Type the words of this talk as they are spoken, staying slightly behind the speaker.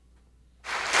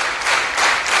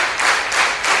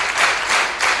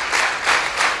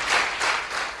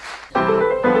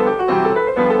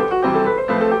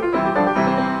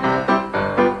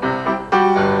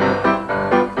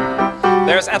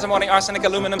antimony, arsenic,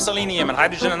 aluminum, selenium, and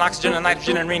hydrogen and oxygen and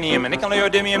nitrogen and rhenium, and nickel,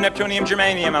 neodymium, neptunium,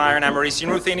 germanium, and iron, americium,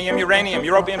 ruthenium, uranium,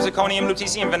 europium, zirconium,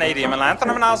 lutetium, vanadium, and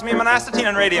lanthanum, and osmium, and astatine,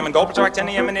 and radium, and gold,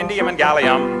 actinium, and indium, and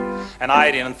gallium, and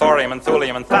iodine, and thorium, and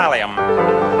thulium, and thallium.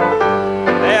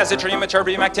 There's yttrium,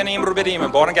 ytterbium, actinium, rubidium,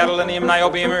 and boron, gadolinium,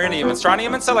 niobium, iridium, and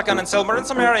strontium, and silicon, and silver, and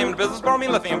samarium, and bismuth,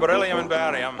 bromine, lithium, beryllium, and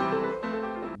barium.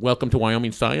 Welcome to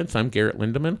Wyoming Science. I'm Garrett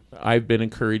Lindeman. I've been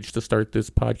encouraged to start this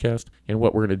podcast, and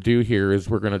what we're going to do here is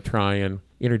we're going to try and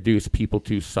introduce people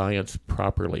to science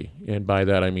properly. And by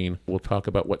that I mean we'll talk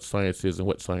about what science is and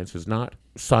what science is not.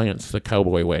 Science the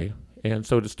cowboy way. And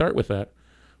so to start with that,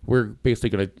 we're basically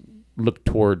going to look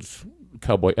towards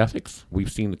cowboy ethics.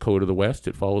 We've seen the Code of the West.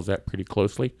 It follows that pretty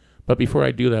closely. But before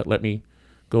I do that, let me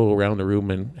go around the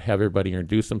room and have everybody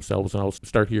introduce themselves. And I'll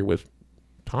start here with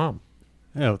Tom.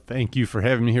 Oh, thank you for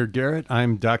having me here, Garrett.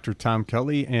 I'm Dr. Tom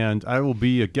Kelly, and I will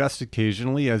be a guest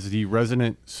occasionally as the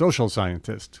resident social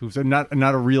scientist, who's not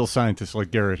a real scientist like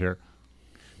Garrett here.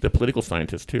 The political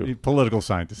scientist, too. The political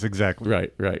scientist, exactly.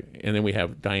 Right. And then we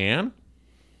have Diane.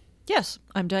 Yes,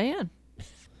 I'm Diane.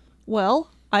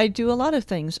 Well, I do a lot of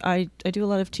things. I do a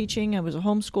lot of teaching. I was a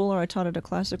homeschooler. I taught at a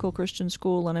classical Christian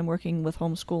school, and I'm working with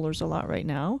homeschoolers a lot right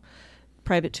now.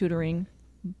 Private tutoring,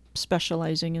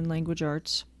 specializing in language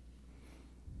arts.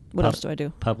 What else do I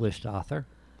do? Published author.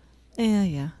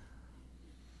 Yeah.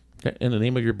 And the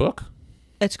name of your book?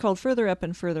 It's called Further Up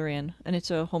and Further In, and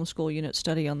it's a homeschool unit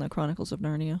study on the Chronicles of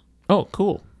Narnia. Oh,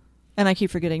 cool. And I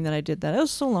keep forgetting that I did that. It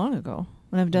was so long ago, and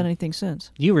I haven't done anything since.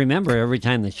 You remember every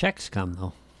time the checks come,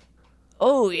 though.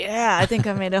 Oh, yeah. I think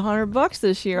I made $100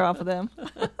 this year off of them.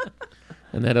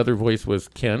 And that other voice was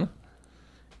Ken.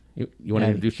 You want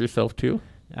to introduce yourself, too?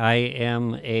 I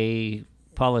am a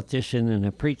politician and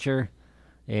a preacher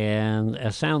and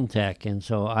a sound tech, and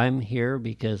so I'm here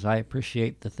because I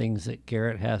appreciate the things that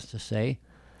Garrett has to say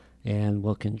and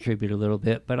will contribute a little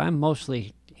bit, but I'm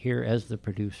mostly here as the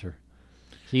producer.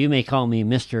 So you may call me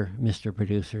Mr.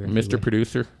 Producer. Mr.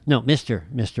 Producer? No, Mr.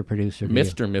 Producer.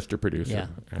 Mr. Producer. Yeah,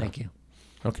 thank you.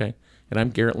 Okay. And I'm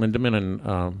Garrett Lindeman,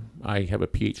 and I have a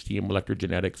PhD in molecular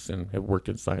genetics and have worked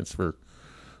in science for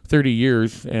 30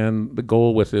 years, and the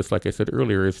goal with this, like I said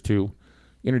earlier, is to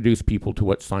introduce people to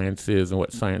what science is and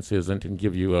what science isn't, and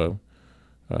give you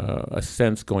a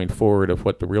sense going forward of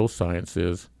what the real science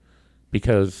is,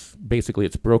 because basically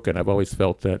it's broken. I've always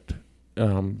felt that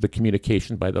the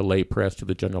communication by the lay press to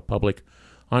the general public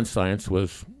on science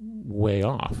was way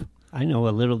off. I know a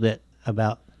little bit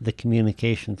about the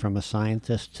communication from a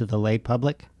scientist to the lay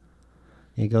public.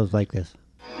 It goes like this.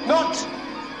 Not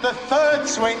the third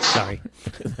switch. Sorry.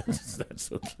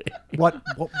 That's okay.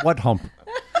 What hump?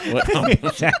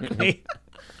 Exactly.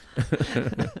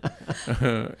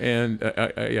 And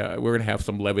we're going to have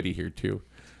some levity here too.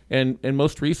 And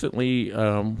most recently,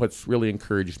 what's really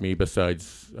encouraged me,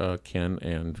 besides Ken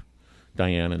and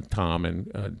Diane and Tom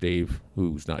and Dave,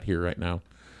 who's not here right now,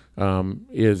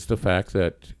 is the fact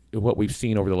that what we've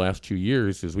seen over the last 2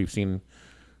 years is we've seen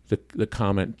the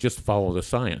comment, just follow the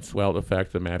science. Well, the fact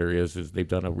of the matter is they've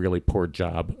done a really poor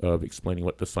job of explaining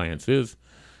what the science is.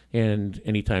 And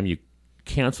anytime you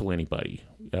cancel anybody,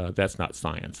 that's not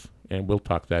science. And we'll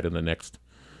talk that in the next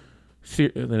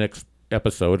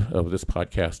episode of this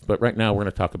podcast. But right now we're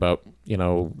going to talk about,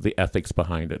 the ethics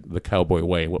behind it, the cowboy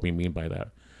way, what we mean by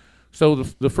that. So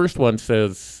the first one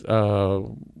says,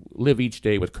 live each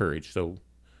day with courage. So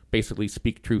basically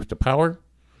speak truth to power.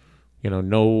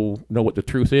 Know what the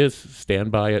truth is,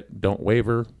 stand by it, don't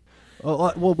waver.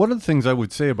 Well, one of the things I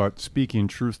would say about speaking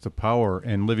truth to power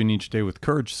and living each day with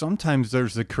courage, sometimes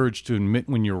there's the courage to admit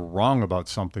when you're wrong about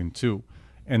something, too.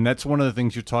 And that's one of the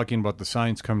things you're talking about, the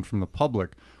science coming from the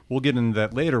public. We'll get into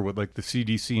that later with, like, the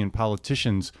CDC and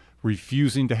politicians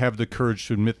refusing to have the courage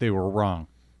to admit they were wrong.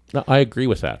 No, I agree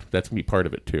with that. That's going to be part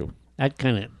of it, too. I'd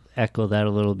kind of echo that a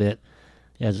little bit.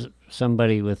 As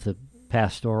somebody with a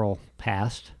pastoral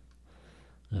past,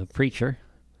 a preacher,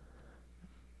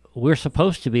 we're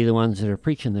supposed to be the ones that are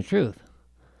preaching the truth.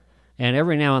 And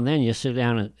every now and then you sit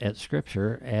down at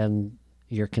Scripture and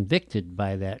you're convicted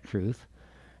by that truth.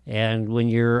 And when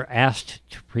you're asked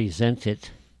to present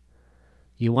it,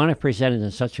 you want to present it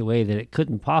in such a way that it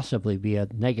couldn't possibly be a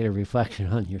negative reflection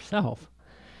on yourself.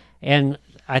 And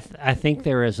I think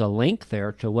there is a link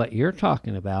there to what you're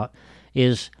talking about,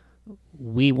 is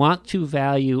we want to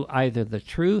value either the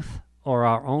truth or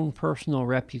our own personal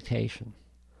reputation.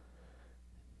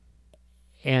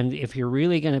 And if you're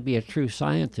really going to be a true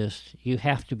scientist, you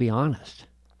have to be honest.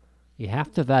 You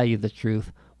have to value the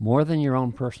truth more than your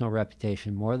own personal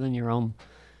reputation, more than your own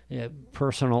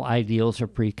personal ideals or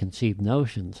preconceived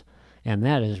notions. And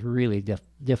that is really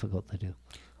difficult to do.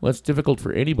 Well, it's difficult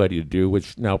for anybody to do,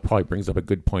 which now probably brings up a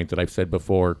good point that I've said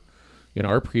before in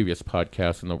our previous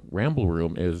podcast in the Ramble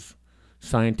Room is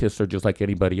scientists are just like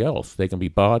anybody else. They can be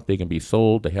bought, they can be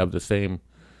sold, they have the same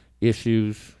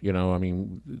issues. I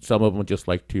mean, some of them just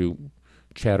like to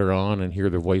chatter on and hear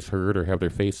their voice heard or have their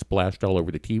face splashed all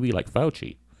over the TV like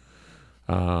Fauci.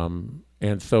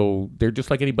 And so they're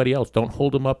just like anybody else. Don't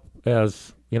hold them up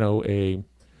as, a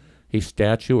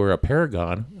statue or a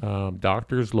paragon.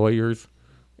 Doctors, lawyers,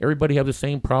 everybody have the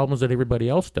same problems that everybody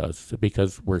else does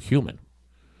because we're human.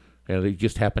 And they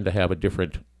just happen to have a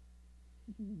different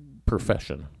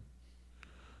profession.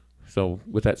 So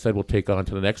with that said, we'll take on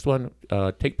to the next one.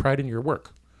 Take pride in your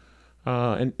work.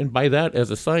 And by that,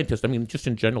 as a scientist, I mean, just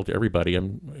in general to everybody,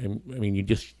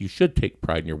 you should take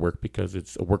pride in your work because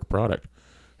it's a work product.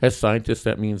 As scientists,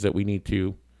 that means that we need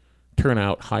to turn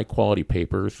out high-quality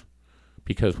papers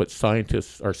because what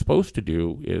scientists are supposed to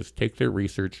do is take their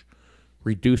research,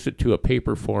 reduce it to a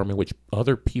paper form in which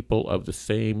other people of the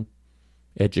same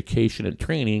education and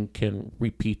training can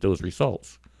repeat those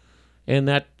results. And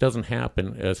that doesn't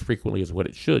happen as frequently as what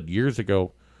it should. Years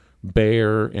ago,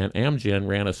 Bayer and Amgen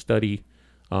ran a study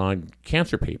on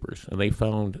cancer papers, and they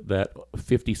found that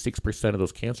 56% of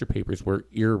those cancer papers were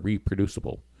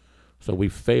irreproducible. So we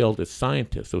failed as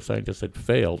scientists. Those scientists had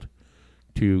failed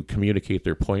to communicate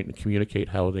their point and communicate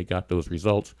how they got those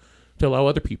results to allow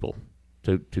other people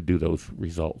to do those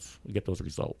results, get those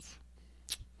results.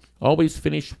 Always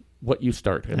finish what you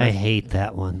start. And I hate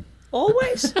that one.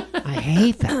 Always? I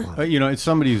hate that one. It's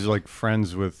somebody who's like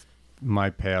friends with my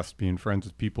past, being friends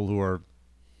with people who are,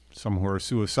 some who are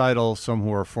suicidal, some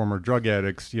who are former drug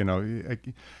addicts, any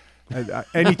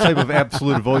type of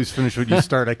absolute always finish what you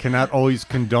start. I cannot always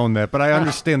condone that, but I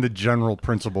understand the general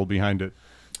principle behind it.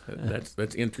 That's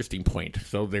an interesting point.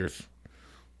 So there's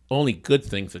only good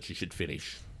things that you should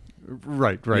finish.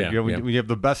 Right. Yeah, We have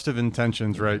the best of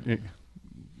intentions, right?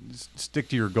 Stick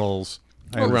to your goals.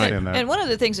 I Well, understand that. And one of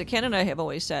the things that Ken and I have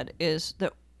always said is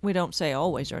that we don't say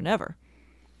always or never.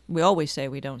 We always say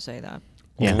we don't say that.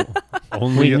 Yeah.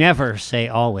 Only We never say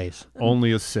always.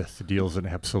 only a Sith deals in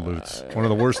absolutes. One of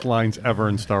the worst lines ever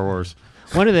in Star Wars.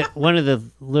 One of the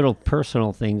little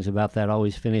personal things about that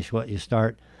always finish what you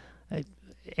start.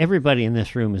 Everybody in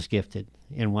this room is gifted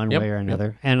in one way or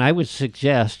another, and I would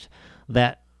suggest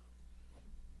that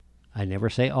I never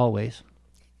say always,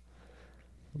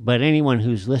 but anyone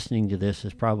who's listening to this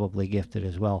is probably gifted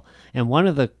as well. And one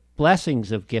of the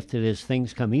blessings of gifted is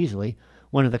things come easily.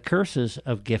 One of the curses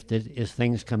of gifted is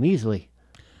things come easily.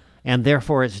 And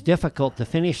therefore it's difficult to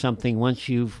finish something once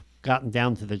you've gotten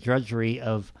down to the drudgery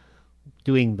of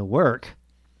doing the work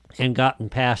and gotten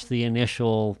past the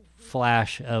initial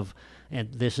flash of,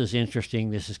 and this is interesting,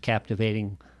 this is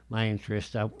captivating my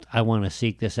interest, I want to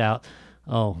seek this out.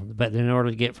 Oh, but in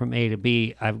order to get from A to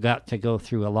B, I've got to go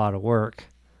through a lot of work.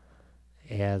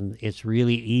 And it's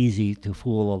really easy to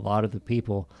fool a lot of the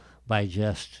people by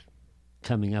just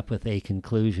coming up with a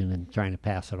conclusion and trying to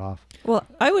pass it off. Well,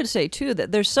 I would say, too,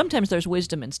 that sometimes there's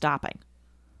wisdom in stopping.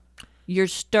 You're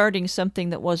starting something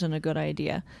that wasn't a good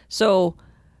idea. So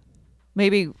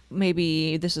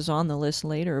maybe this is on the list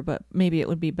later, but maybe it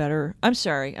would be better. I'm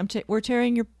sorry, we're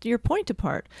tearing your point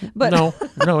apart. But No,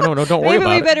 don't worry maybe about it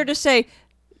would it. be better to say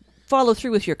follow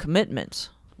through with your commitments.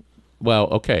 Well,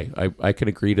 okay, I can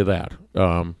agree to that.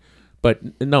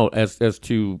 But no, as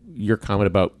to your comment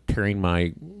about tearing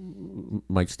my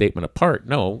statement apart,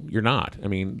 no, you're not. I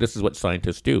mean, this is what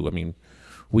scientists do. I mean,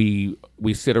 we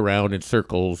sit around in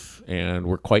circles and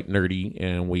we're quite nerdy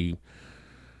and we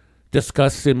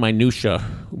discuss in minutia,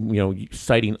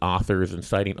 citing authors and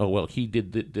citing, oh, well, he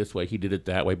did it this way, he did it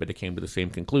that way, but they came to the same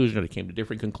conclusion or they came to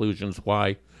different conclusions.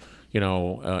 Why?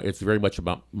 It's very much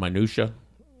about minutia.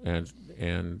 And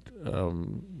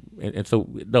so,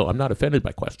 no, I'm not offended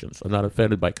by questions. I'm not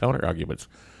offended by counter arguments.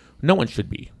 No one should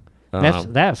be.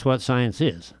 That's what science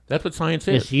is. That's what science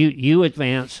is. It's you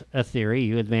advance a theory,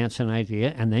 you advance an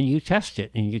idea, and then you test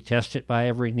it, and you test it by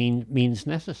every means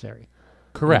necessary.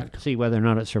 Correct. See whether or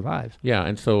not it survives. Yeah,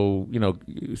 and so,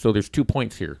 so there's 2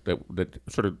 points here that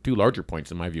sort of 2 larger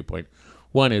points in my viewpoint.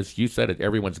 One is, you said it,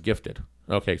 everyone's gifted.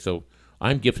 Okay, so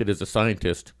I'm gifted as a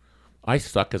scientist. I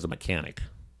suck as a mechanic.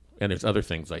 And there's other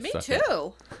things I suck at. Me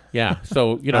too. Yeah,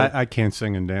 so, I can't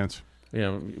sing and dance.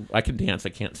 I can dance, I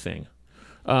can't sing.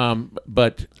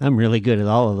 But I'm really good at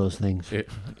all of those things.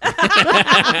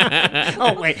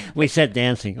 Oh wait, we said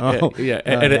dancing. Oh yeah.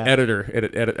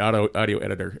 Edit audio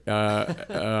editor.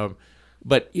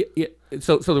 But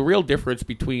so the real difference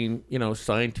between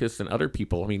scientists and other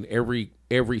people. I mean,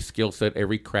 every skill set,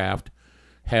 every craft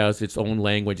has its own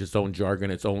language, its own jargon,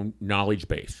 its own knowledge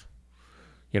base.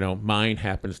 Mine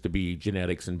happens to be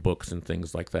genetics and books and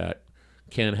things like that.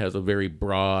 Ken has a very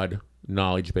broad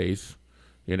knowledge base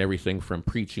in everything from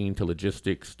preaching to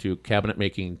logistics to cabinet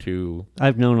making to...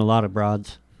 I've known a lot of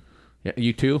broads. Yeah,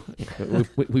 you too?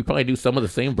 we probably do some of the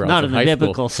same broads Not in in a high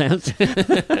biblical school. sense.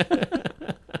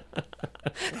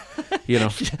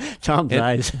 Tom's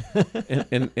eyes.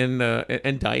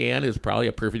 and Diane is probably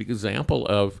a perfect example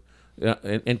of,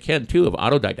 and Ken too, of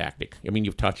autodidactic. I mean,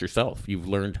 you've taught yourself. You've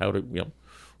learned how to,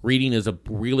 reading is a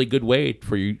really good way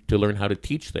for you to learn how to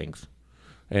teach things.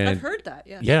 And I've heard that,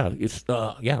 yes. Yeah, it's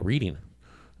reading.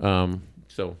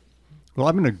 So. Well,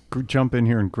 I'm going to jump in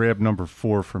here and grab number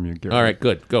 4 from you, Gary. All right,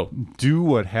 good. Go. Do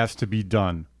what has to be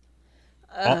done.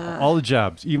 All the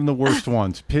jobs, even the worst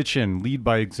ones. Pitch in, lead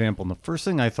by example. And the first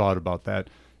thing I thought about that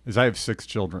is I have 6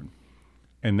 children,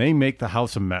 and they make the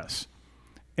house a mess.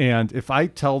 And if I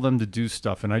tell them to do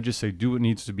stuff and I just say, do what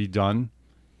needs to be done,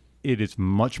 it is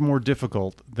much more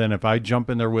difficult than if I jump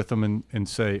in there with them and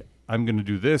say, I'm going to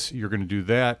do this, you're going to do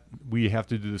that, we have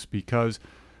to do this because...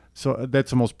 So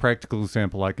that's the most practical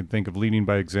example I can think of, leading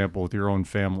by example with your own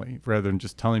family. Rather than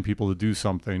just telling people to do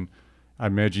something, I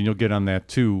imagine you'll get on that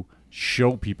too.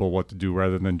 Show people what to do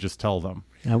rather than just tell them.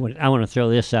 I want to throw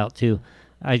this out too.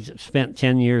 I spent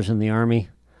 10 years in the Army,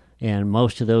 and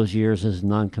most of those years as a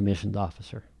non-commissioned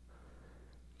officer.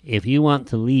 If you want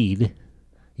to lead,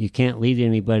 you can't lead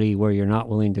anybody where you're not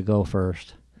willing to go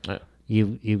first.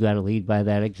 You've got to lead by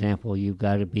that example. You've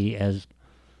got to be as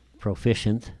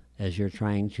proficient as you're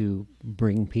trying to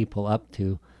bring people up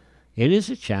to. It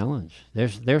is a challenge.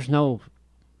 There's no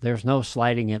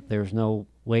sliding it. There's no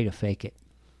way to fake it.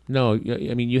 No,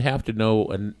 I mean, you have to know,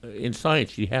 in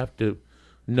science, you have to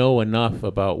know enough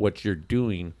about what you're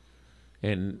doing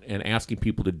and asking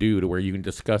people to do to where you can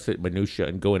discuss it minutia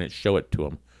and go in and show it to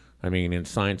them. I mean, in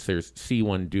science, there's see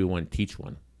one, do one, teach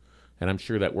one. And I'm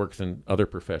sure that works in other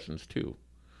professions too.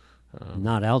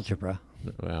 Not algebra.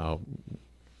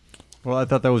 Well, I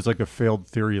thought that was like a failed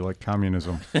theory like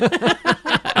communism.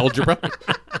 Algebra?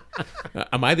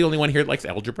 Am I the only one here that likes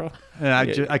algebra?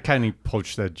 And I kind of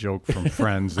poached that joke from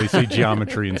Friends. They say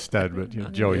geometry instead,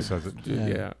 but Joey says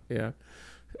it.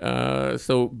 Yeah.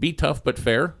 So be tough but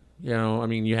fair. I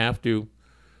mean, you have to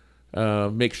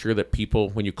make sure that people,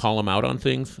 when you call them out on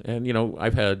things, and,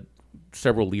 I've had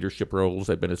several leadership roles.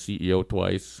 I've been a CEO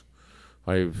twice.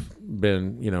 I've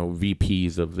been,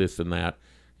 VPs of this and that.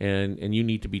 And you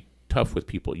need to be tough with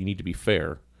people. You need to be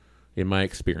fair, in my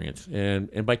experience.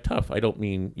 And by tough, I don't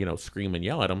mean, scream and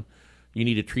yell at them. You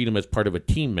need to treat them as part of a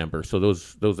team member. So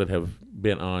those that have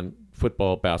been on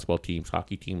football, basketball teams,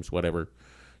 hockey teams, whatever,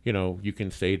 you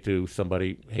can say to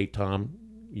somebody, hey, Tom,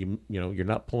 you're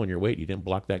not pulling your weight. You didn't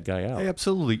block that guy out. Hey,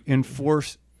 absolutely.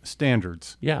 Enforce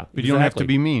standards. Yeah, but you don't have to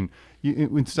be mean.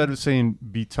 Instead of saying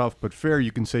be tough but fair,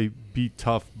 you can say be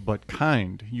tough but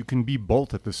kind. You can be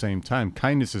both at the same time.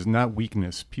 Kindness is not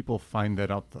weakness. People find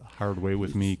that out the hard way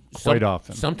with me quite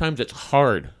often. Sometimes it's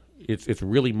hard. It's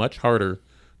really much harder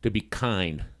to be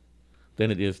kind than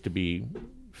it is to be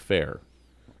fair,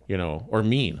 or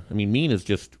mean. I mean, mean is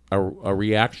just a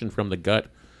reaction from the gut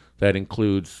that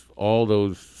includes all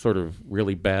those sort of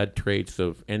really bad traits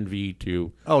of envy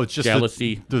to it's just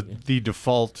jealousy. The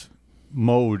default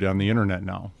mode on the internet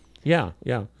now. Yeah.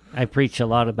 I preach a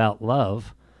lot about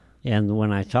love, and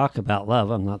when I talk about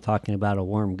love, I'm not talking about a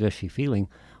warm, gushy feeling.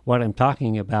 What I'm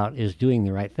talking about is doing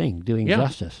the right thing, doing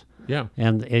justice. Yeah.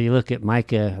 And you look at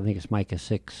Micah, I think it's Micah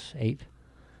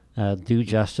 6:8. Do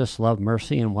justice, love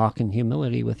mercy, and walk in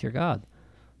humility with your God.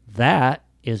 That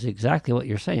is exactly what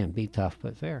you're saying. Be tough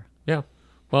but fair. Yeah.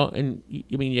 Well, and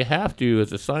you have to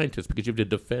as a scientist because you have to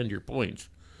defend your points,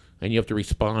 and you have to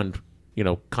respond,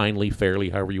 kindly, fairly,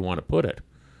 however you want to put it.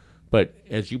 But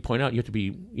as you point out, you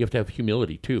have to have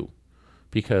humility too,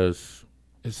 because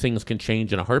things can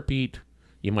change in a heartbeat.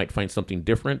 You might find something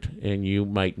different, and you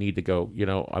might need to go,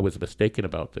 I was mistaken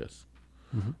about this.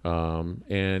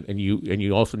 Mm-hmm. And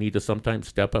you also need to sometimes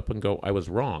step up and go, I was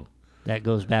wrong. That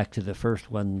goes back to the first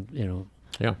one,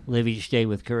 live each day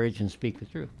with courage and speak the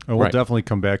truth. And we'll definitely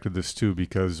come back to this too,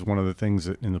 because one of the things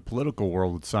that in the political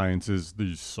world with science is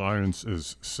the science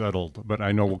is settled. But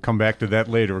I know we'll come back to that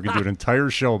later. We're going to do an entire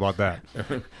show about that.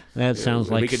 That sounds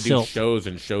like we could silt. do shows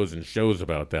and shows and shows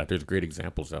about that. There's great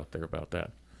examples out there about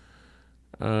that.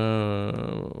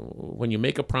 When you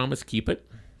make a promise, keep it.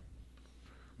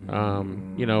 I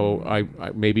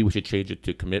maybe we should change it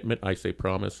to commitment. I say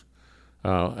promise.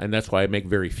 And that's why I make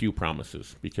very few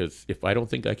promises, because if I don't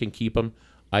think I can keep them,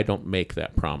 I don't make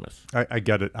that promise. I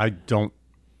get it. I don't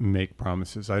make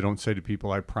promises. I don't say to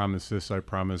people, I promise this, I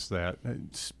promise that.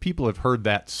 People have heard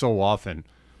that so often.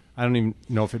 I don't even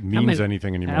know if it means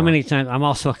anything anymore. How many times? I'm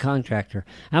also a contractor.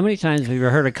 How many times have you ever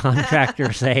heard a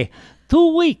contractor say,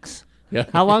 2 weeks? Yeah.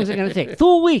 How long is it going to take?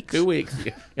 2 weeks. 2 weeks.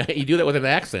 Yeah, you do that with an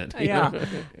accent.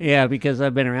 Yeah, because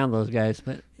I've been around those guys.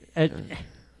 But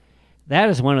that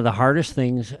is one of the hardest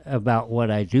things about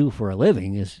what I do for a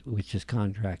living, which is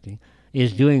contracting,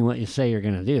 is doing what you say you're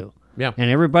going to do. Yeah. And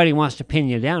everybody wants to pin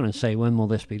you down and say, when will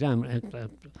this be done?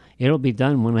 It'll be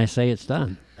done when I say it's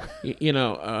done.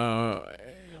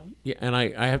 Yeah, and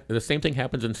I have the same thing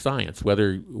happens in science,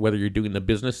 whether you're doing the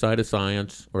business side of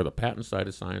science or the patent side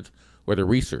of science or the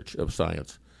research of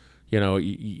science.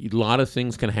 A lot of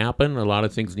things can happen. A lot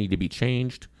of things need to be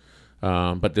changed.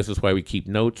 But this is why we keep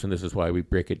notes, and this is why we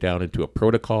break it down into a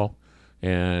protocol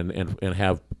and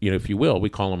have, if you will, we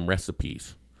call them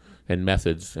recipes and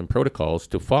methods and protocols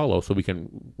to follow so we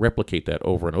can replicate that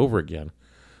over and over again.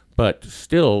 But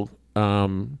still,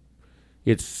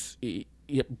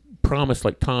 promise,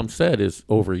 like Tom said, is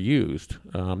overused.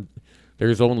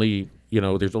 There's only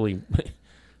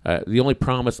the only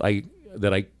promise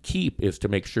that I keep is to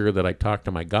make sure that I talk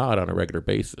to my God on a regular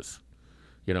basis.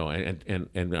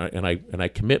 And I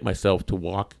commit myself to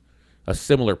walk a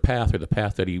similar path or the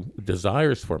path that He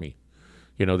desires for me.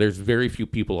 There's very few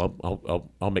people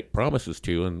I'll make promises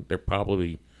to, and they're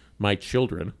probably my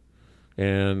children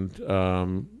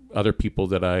and other people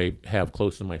that I have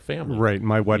close in my family. Right,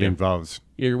 my wedding vows.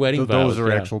 Your wedding vows. Those are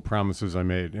actual promises I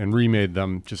made and remade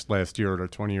them just last year at our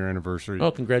 20-year anniversary.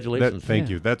 Oh, congratulations. Thank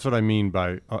you. That's what I mean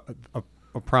by a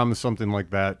promise, something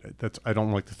like that. I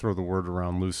don't like to throw the word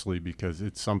around loosely because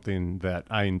it's something that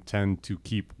I intend to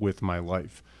keep with my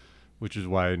life, which is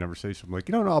why I never say something like,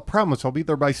 no, I'll promise I'll be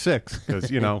there by 6 because,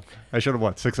 I should have,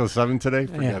 6:07 today?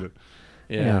 Forget it.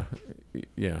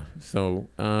 Yeah. So,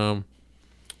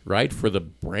 right for the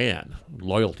brand,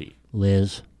 loyalty.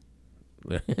 Liz.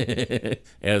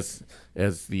 as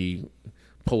the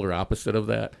polar opposite of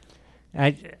that.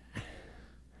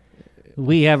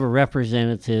 We have a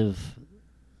representative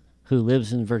who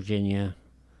lives in Virginia.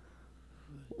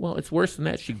 Well, it's worse than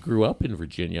that. She grew up in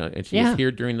Virginia, and she was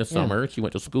here during the summer. She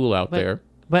went to school out there.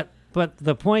 But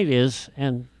the point is,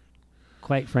 and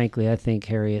quite frankly, I think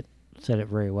Harriet said it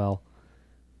very well,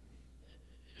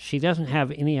 she doesn't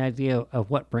have any idea of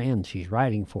what brand she's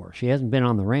riding for. She hasn't been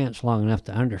on the ranch long enough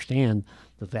to understand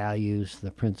the values,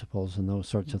 the principles, and those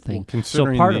sorts of things. Well,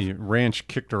 considering the ranch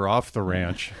kicked her off the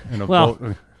ranch in a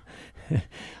boat.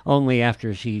 Only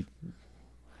after she...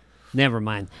 Never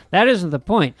mind. That isn't the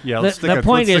point. Yeah, the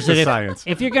point is that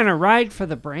if you're going to ride for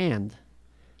the brand,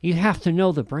 you have to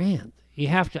know the brand. You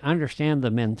have to understand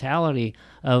the mentality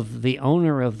of the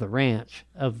owner of the ranch,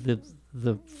 of the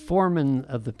foreman,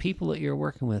 of the people that you're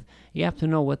working with. You have to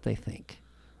know what they think.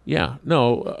 Yeah,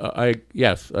 no, I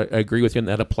agree with you, and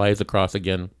that applies across,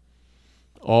 again,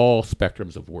 all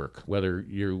spectrums of work, whether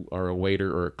you are a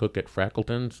waiter or a cook at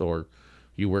Frackleton's or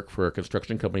you work for a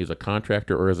construction company as a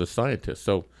contractor or as a scientist.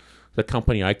 So the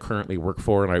company I currently work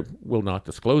for, and I will not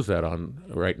disclose that on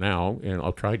right now, and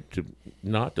I'll try to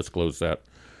not disclose that,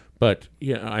 but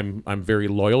I'm very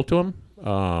loyal to them.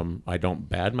 I don't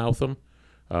badmouth them.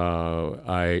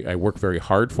 I work very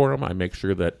hard for them. I make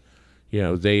sure that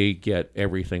they get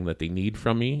everything that they need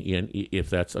from me. And if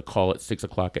that's a call at 6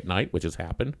 o'clock at night, which has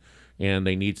happened, and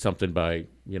they need something by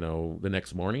the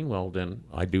next morning, well, then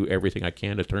I do everything I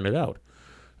can to turn it out.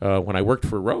 When I worked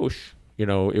for Roche,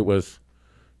 it was,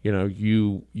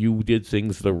 you did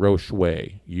things the Roche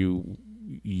way.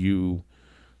 You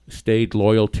stayed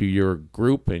loyal to your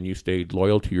group, and you stayed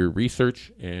loyal to your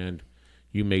research, and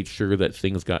you made sure that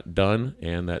things got done,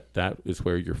 and that is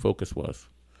where your focus was.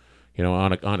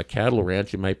 On a cattle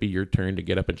ranch, it might be your turn to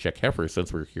get up and check heifers,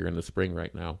 since we're here in the spring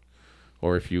right now.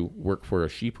 Or if you work for a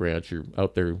sheep ranch, you're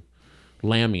out there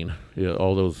lambing,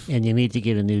 all those. And you need to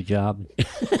get a new job.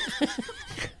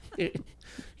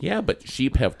 Yeah, but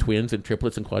sheep have twins and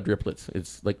triplets and quadruplets.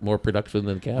 It's like more production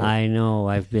than cattle. I know.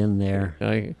 I've been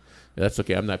there. That's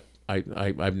okay.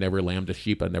 I've never lambed a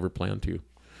sheep. I never plan to.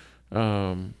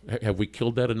 Have we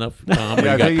killed that enough, Tom?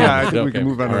 I think we can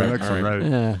move on to the next all one,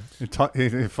 right?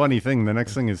 A funny thing, the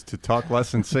next thing is to talk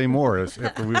less and say more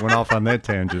after we went off on that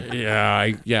tangent.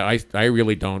 I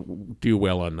really don't do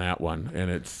well on that one. And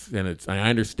it's I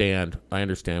understand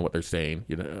what they're saying.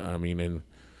 You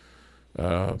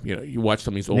watch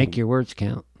some of these old... Make your words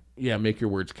count. Yeah, make your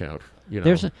words count.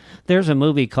 There's a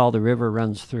movie called The River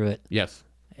Runs Through It. Yes.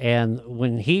 And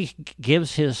when he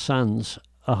gives his sons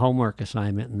a homework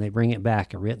assignment and they bring it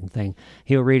back, a written thing,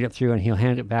 he'll read it through and he'll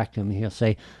hand it back to them and he'll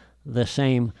say, the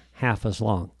same, half as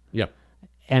long. Yeah.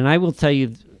 And I will tell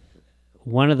you,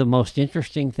 one of the most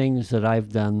interesting things that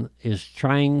I've done is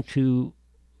trying to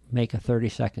make a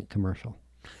 30-second commercial.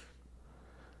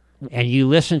 And you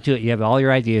listen to it, you have all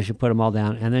your ideas, you put them all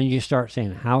down, and then you start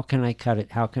saying, how can I cut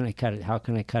it? How can I cut it? How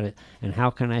can I cut it? And how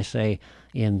can I say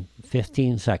in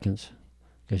 15 seconds,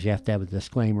 because you have to have a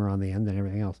disclaimer on the end and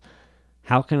everything else,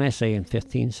 how can I say in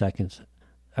 15 seconds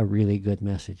a really good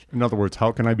message? In other words,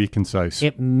 how can I be concise?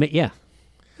 Yeah.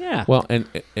 Well, and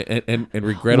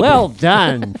regrettably, well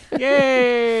done.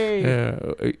 Yay!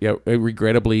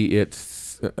 Regrettably,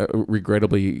 it's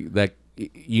regrettably that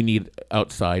you need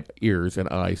outside ears and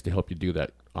eyes to help you do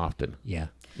that often. Yeah.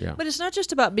 But it's not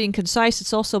just about being concise,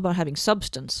 it's also about having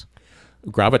substance.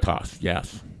 Gravitas,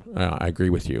 yes. I agree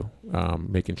with you.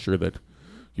 Making sure that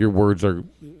your words are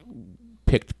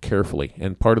picked carefully.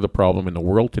 And part of the problem in the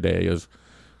world today is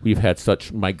we've had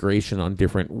such migration on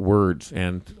different words,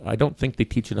 and I don't think they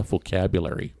teach enough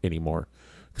vocabulary anymore,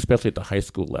 especially at the high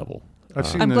school level.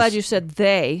 I'm glad you said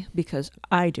they, because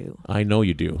I do. I know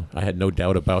you do. I had no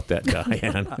doubt about that,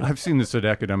 Diane. I've seen this at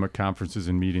academic conferences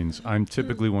and meetings. I'm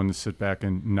typically one to sit back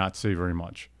and not say very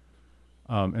much.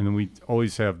 And then we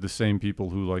always have the same people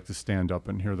who like to stand up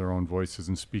and hear their own voices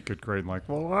and speak at grade, like,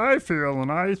 well, I feel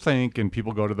and I think, and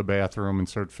people go to the bathroom and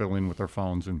start filling with their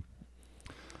phones. And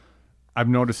I've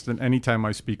noticed that any time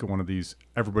I speak at one of these,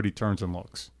 everybody turns and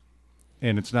looks.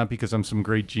 And it's not because I'm some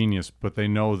great genius, but they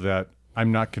know that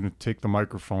I'm not going to take the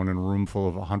microphone in a room full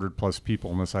of 100-plus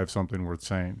people unless I have something worth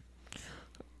saying.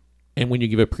 And when you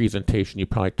give a presentation, you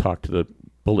probably talk to the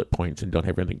bullet points and don't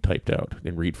have anything typed out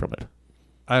and read from it.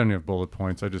 I don't have bullet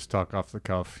points. I just talk off the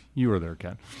cuff. You were there,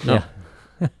 Ken. No.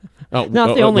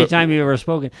 Not the only time you've ever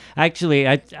spoken. Actually,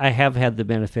 I have had the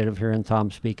benefit of hearing Tom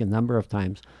speak a number of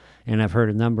times, and I've heard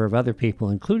a number of other people,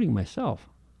 including myself,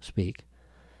 speak.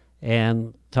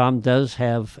 And Tom does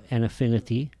have an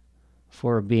affinity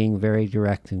for being very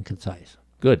direct and concise.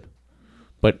 Good.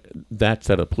 But that's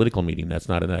at a political meeting. That's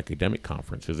not an academic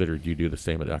conference, is it? Or do you do the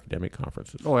same at academic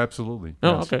conferences? Oh, absolutely.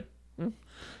 Oh, Yes. okay.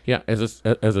 Yeah, as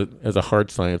a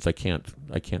hard science, I can't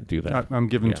do that. I'm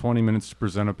given 20 minutes to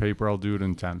present a paper. I'll do it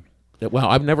in 10. Well,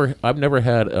 I've never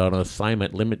had an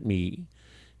assignment limit me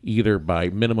either by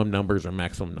minimum numbers or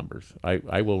maximum numbers.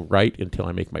 I will write until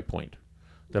I make my point.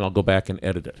 Then I'll go back and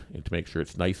edit it and to make sure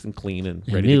it's nice and clean and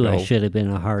ready to go. I knew I should have been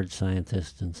a hard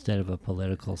scientist instead of a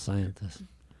political scientist.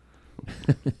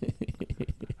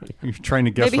 You're trying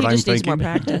to guess Maybe what I'm he just thinking? needs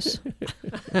more practice.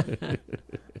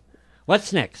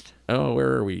 What's next? Oh,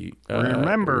 where are we?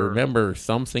 Remember,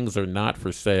 some things are not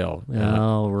for sale.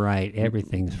 Oh, right.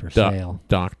 Everything's for sale.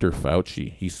 Dr.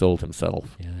 Fauci, he sold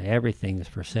himself. Yeah, everything's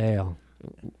for sale.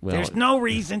 Well, There's no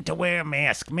reason to wear a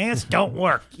mask. Masks don't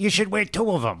work. You should wear 2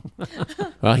 of them.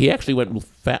 well, he actually went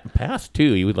past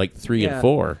 2. He was like 3 and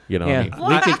 4. You know. Yeah.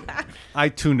 I mean, I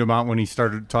tuned him out when he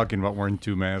started talking about wearing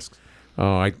 2 masks.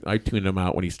 oh, I tuned him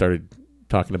out when he started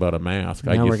talking about a mask.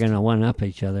 Now we're going to one-up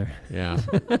each other. Yeah.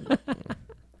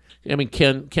 I mean,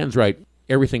 Ken's right.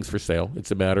 Everything's for sale. It's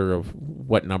a matter of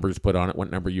what numbers put on it, what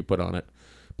number you put on it.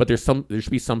 But there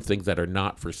should be some things that are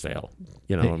not for sale.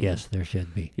 You know. Yes, there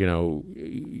should be. You know,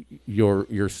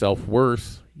 your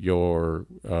self-worth, your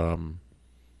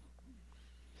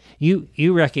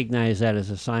You recognize that as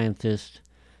a scientist.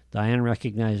 Diane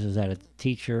recognizes that as a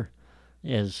teacher.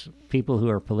 As people who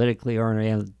are politically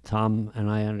oriented, Tom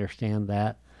and I understand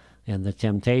that. And the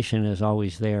temptation is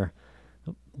always there.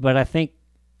 But I think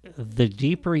the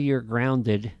deeper you're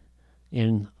grounded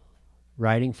in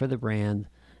writing for the brand,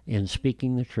 in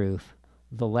speaking the truth,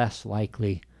 the less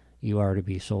likely you are to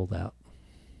be sold out.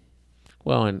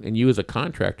 well, and you as a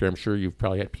contractor, I'm sure you've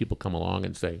probably had people come along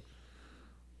and say,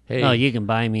 "Hey, Oh, you can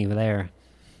buy me there."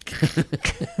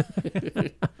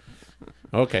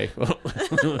 okay, well,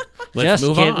 let's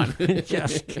move on."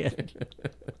 Just kidding.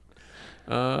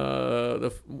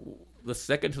 The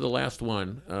second to the last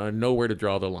one, know where to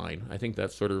draw the line. I think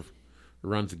that sort of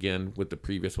runs again with the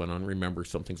previous one on remember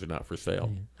some things are not for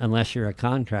sale. Unless you're a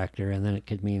contractor, and then it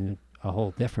could mean a whole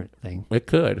different thing. It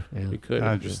could. Yeah. It could.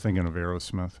 I'm just thinking of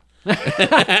Aerosmith.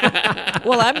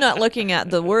 Well, I'm not looking at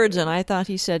the words, and I thought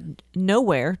he said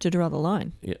nowhere to draw the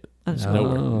line. Yeah. I'm sorry.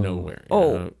 Nowhere.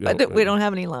 Oh, we don't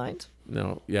have any lines.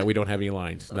 No. Yeah, we don't have any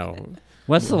lines. No.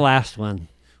 What's the last one?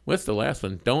 What's the last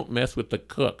one? Don't mess with the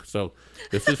cook. So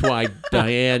this is why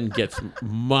Diane gets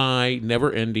my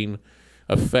never-ending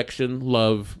affection,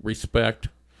 love, respect,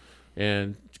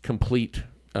 and complete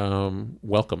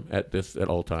welcome at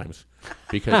all times,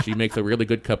 because she makes a really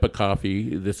good cup of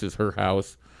coffee. This is her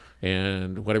house,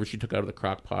 and whatever she took out of the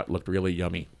crock pot looked really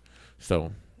yummy.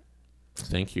 So,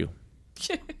 thank you.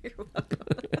 You're welcome.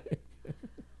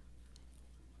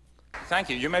 Thank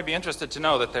you. You may be interested to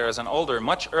know that there is an older,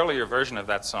 much earlier version of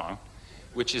that song,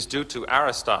 which is due to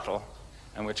Aristotle,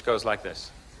 and which goes like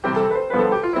this.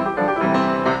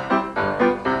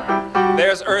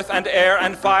 There's earth and air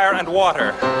and fire and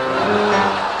water.